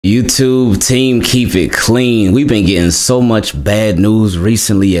YouTube team, keep it clean. We've been getting so much bad news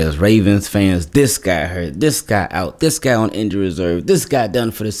recently as Ravens fans. This guy hurt, this guy out, this guy on injury reserve, this guy done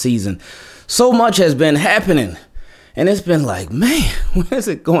for the season. So much has been happening. And it's been like, man, when is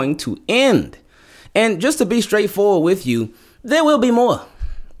it going to end? And just to be straightforward with you, there will be more.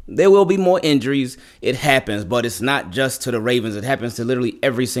 There will be more injuries. It happens, but it's not just to the Ravens. It happens to literally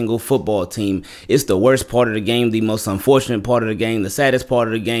every single football team. It's the worst part of the game, the most unfortunate part of the game, the saddest part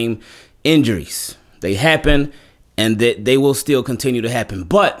of the game. Injuries. They happen, and they will still continue to happen.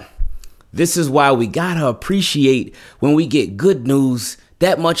 But this is why we gotta appreciate when we get good news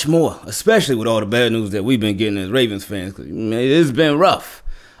that much more, especially with all the bad news that we've been getting as Ravens fans. It's been rough.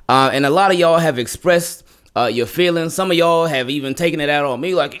 And a lot of y'all have expressed your feelings. Some of y'all have even taken it out on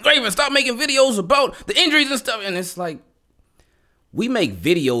me like, Raven, stop making videos about the injuries and stuff. And it's like, we make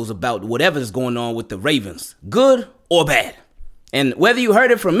videos about whatever's going on with the Ravens, good or bad. And whether you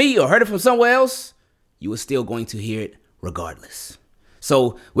heard it from me or heard it from somewhere else, you are still going to hear it regardless.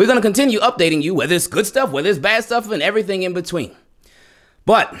 So we're going to continue updating you, whether it's good stuff, whether it's bad stuff, and everything in between.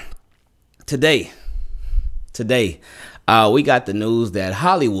 But today, we got the news that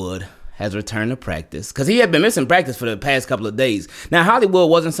Hollywood has returned to practice because he had been missing practice for the past couple of days. Now, Hollywood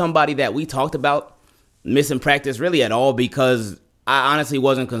wasn't somebody that we talked about missing practice really at all because I honestly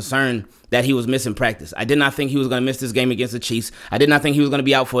wasn't concerned that he was missing practice. I did not think he was going to miss this game against the Chiefs. I did not think he was going to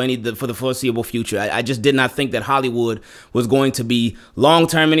be out for for the foreseeable future. I just did not think that Hollywood was going to be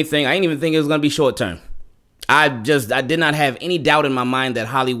long-term anything. I didn't even think it was going to be short-term. I did not have any doubt in my mind that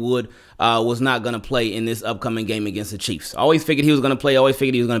Hollywood was not going to play in this upcoming game against the Chiefs. I always figured he was going to play. I always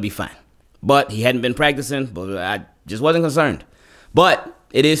figured he was going to be fine. But he hadn't been practicing, but I just wasn't concerned. But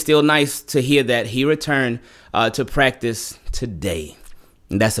it is still nice to hear that he returned to practice today.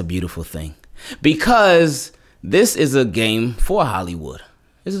 And that's a beautiful thing. Because this is a game for Hollywood.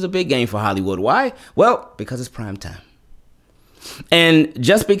 This is a big game for Hollywood. Why? Well, because it's prime time. And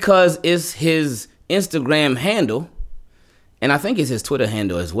just because it's his Instagram handle, and I think it's his Twitter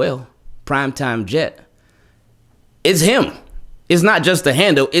handle as well, Primetime Jet, it's him. It's not just a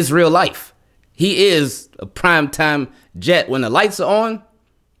handle, it's real life. He is a primetime jet. When the lights are on,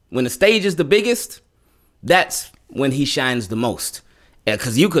 when the stage is the biggest, that's when he shines the most.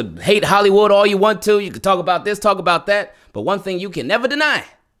 Because you could hate Hollywood all you want to. You could talk about this, talk about that. But one thing you can never deny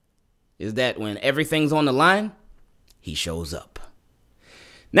is that when everything's on the line, he shows up.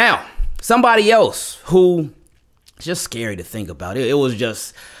 Now, somebody else who is just scary to think about. It was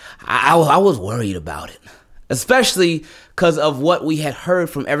just, I was worried about it. Especially because of what we had heard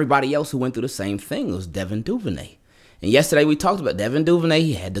from everybody else who went through the same thing. It was DEVIN DUVERNAY. And yesterday we talked about DEVIN DUVERNAY.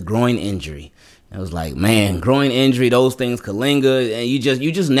 He had the groin injury. I was like, man, groin injury, those things could linger. And you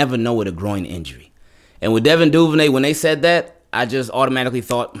just never know with a groin injury. And with DEVIN DUVERNAY, when they said that, I just automatically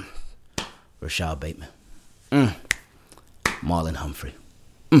thought, Rashad Bateman. Marlon Humphrey.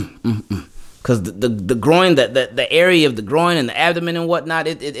 Because the groin, the area of the groin and the abdomen and whatnot,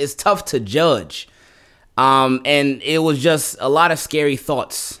 it's tough to judge. And it was just a lot of scary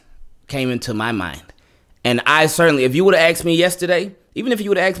thoughts came into my mind. And I certainly, if you would have asked me yesterday, even if you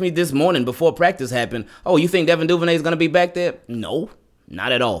would have asked me this morning before practice happened, oh, you think DEVIN DUVERNAY is going to be back there? No,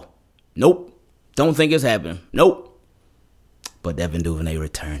 not at all. Nope. Don't think it's happening. Nope. But DEVIN DUVERNAY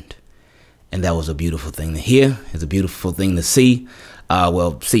returned. And that was a beautiful thing to hear. It's a beautiful thing to see.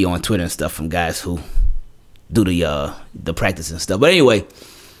 Well, see on Twitter and stuff from guys who do the practice and stuff. But anyway,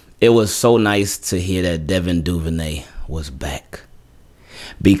 it was so nice to hear that DEVIN DUVERNAY was back.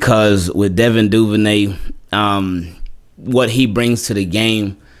 Because with DEVIN DUVERNAY, what he brings to the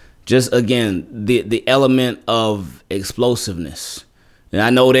game, just again, the element of explosiveness. And I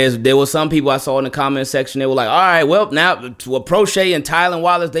know there were some people I saw in the comment section, they were like, all right, well, now Prochet and Tylan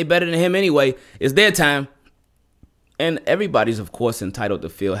Wallace, they better than him anyway. It's their time. And everybody's, of course, entitled to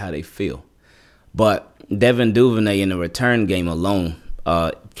feel how they feel. But DEVIN DUVERNAY in the return game alone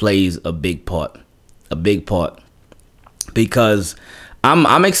plays a big part, because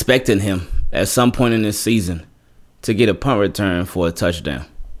I'm expecting him at some point in this season to get a punt return for a touchdown.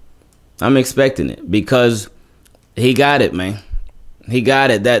 I'm expecting it because he got it, man. He got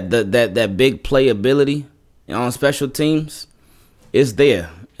it. That big playability on special teams is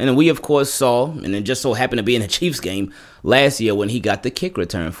there. And we, of course, saw, and it just so happened to be in the Chiefs game last year when he got the kick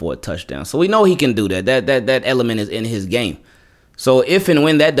return for a touchdown. So we know he can do that. That element is in his game. So if and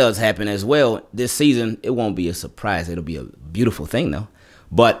when that does happen as well this season, it won't be a surprise. It'll be a beautiful thing, though.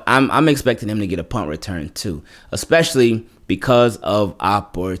 But I'm expecting him to get a punt return, too, especially because of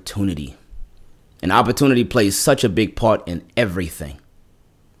opportunity. And opportunity plays such a big part in everything.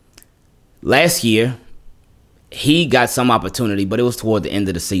 Last year, he got some opportunity, but it was toward the end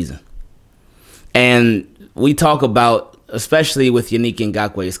of the season. And we talk about, especially with Yannick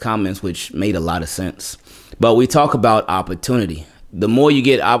Ngakwe's comments, which made a lot of sense, but we talk about opportunity. The more you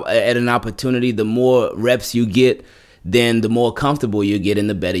get at an opportunity, the more reps you get, then the more comfortable you get and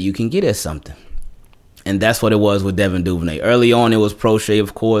the better you can get at something. And that's what it was with Devin Duvernay. Early on, it was Prochet,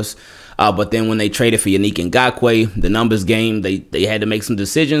 of course. But then when they traded for Yannick Ngakwe, the numbers game, they had to make some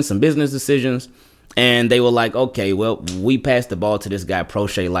decisions, some business decisions. And they were like, okay, well, we passed the ball to this guy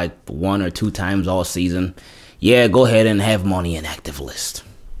Prochet like 1 or 2 times all season. Yeah, go ahead and have him on the inactive list.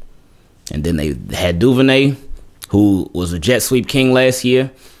 And then they had Duvernay, who was a jet sweep king last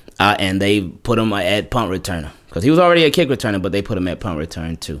year. And they put him at punt returner. Because he was already a kick returner, but they put him at punt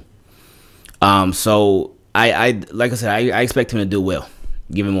return too. So like I said, I expect him to do well.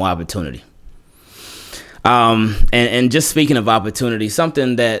 Give him more opportunity. And just speaking of opportunity,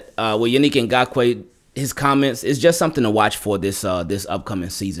 something that with Yannick Ngakwe, his comments is just something to watch for this upcoming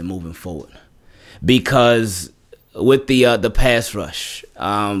season moving forward. Because with the pass rush,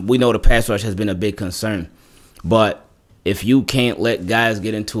 we know the pass rush has been a big concern. But if you can't let guys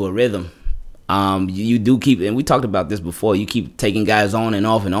get into a rhythm, you do keep, and we talked about this before, you keep taking guys on and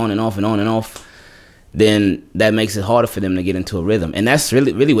off and on and off and on and off, then that makes it harder for them to get into a rhythm. And that's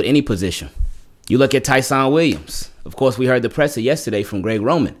really with any position. You look at Tyson Williams. Of course, we heard the presser yesterday from Greg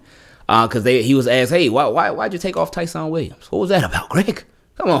Roman, because he was asked, hey, why'd you take off Tyson Williams? What was that about, Greg?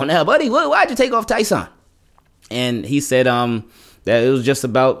 Come on now, buddy. Why'd you take off Tyson? And he said that it was just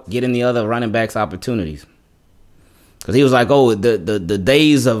about getting the other running backs opportunities. Because he was like, oh, the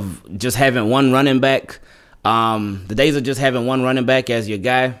days of just having one running back, the days of just having one running back as your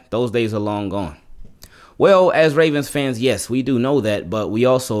guy, those days are long gone. Well, as Ravens fans, yes, we do know that, but we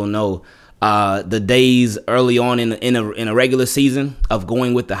also know the days early on in a regular season of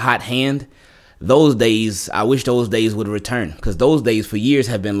going with the hot hand, those days, I wish those days would return, because those days for years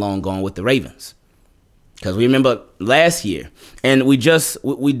have been long gone with the Ravens. Because we remember last year, and we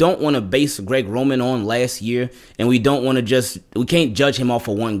don't want to base Greg Roman on last year, and we can't judge him off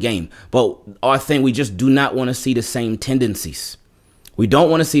of one game. But our thing, we just do not want to see the same tendencies. We don't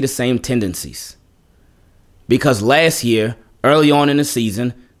want to see the same tendencies. Because last year, early on in the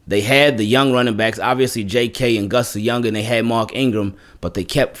season, they had the young running backs, obviously J.K. and Gus are younger, and they had Mark Ingram, but they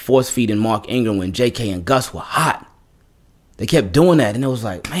kept force-feeding Mark Ingram when J.K. and Gus were hot. They kept doing that, and it was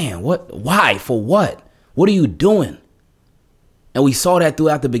like, man, what? Why? For what? What are you doing? And we saw that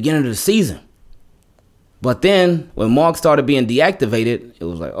throughout the beginning of the season. But then, when Mark started being deactivated, it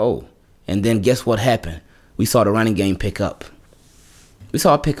was like, oh. And then guess what happened? We saw the running game pick up. We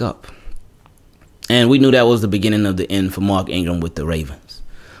saw it pick up. And we knew that was the beginning of the end for Mark Ingram with the Ravens.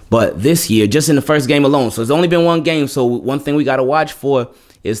 But this year, just in the first game alone, so it's only been one game, so one thing we got to watch for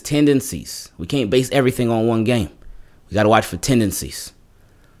is tendencies. We can't base everything on one game. We got to watch for tendencies.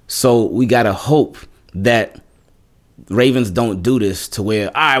 So we got to hope that Ravens don't do this to where,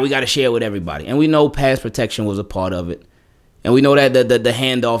 all right, we got to share it with everybody. And we know pass protection was a part of it. And we know that the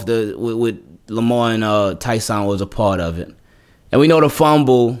handoff with Lamar and Tyson was a part of it. And we know the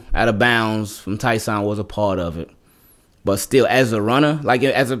fumble out of bounds from Tyson was a part of it. But still, as a runner, like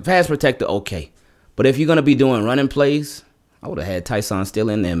as a pass protector, okay. But if you're going to be doing running plays, I would have had Tyson still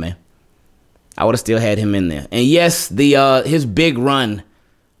in there, man. I would have still had him in there. And yes, his big run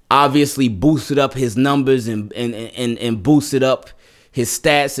obviously boosted up his numbers and boosted up his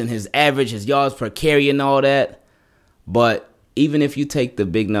stats and his average, his yards per carry and all that. But even if you take the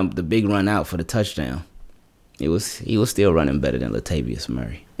big run out for the touchdown, he was still running better than Latavius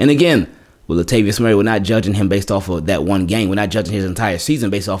Murray. And again, with Latavius Murray, we're not judging him based off of that one game. We're not judging his entire season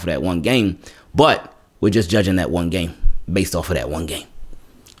based off of that one game. But we're just judging that one game based off of that one game.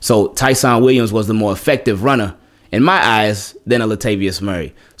 So Tyson Williams was the more effective runner in my eyes than a Latavius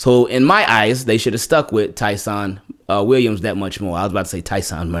Murray. So in my eyes, they should have stuck with Tyson Williams that much more. I was about to say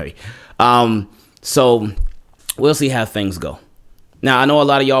Tyson Murray. So we'll see how things go. Now, I know a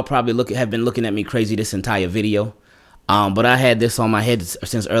lot of y'all probably have been looking at me crazy this entire video. But I had this on my head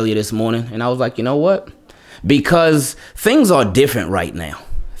since earlier this morning. And I was like, you know what? Because things are different right now.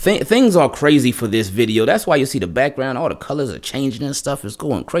 Things are crazy for this video. That's why you see the background. All the colors are changing and stuff. It's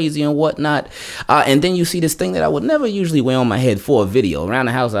going crazy and whatnot. And then you see this thing that I would never usually wear on my head for a video. Around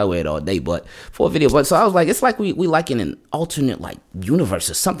the house, I wear it all day. But for a video. But so I was like, it's like we like in an alternate like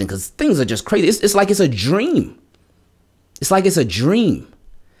universe or something. Because things are just crazy. It's like it's a dream. It's like it's a dream.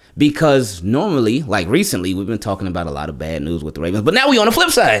 Because normally, like recently, we've been talking about a lot of bad news with the Ravens. But now we on the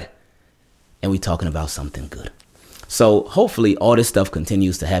flip side. And we talking about something good. So hopefully all this stuff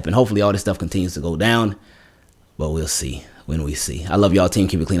continues to happen. Hopefully all this stuff continues to go down. But we'll see when we see. I love y'all, team.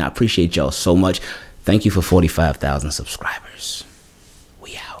 Keep it clean. I appreciate y'all so much. Thank you for 45,000 subscribers.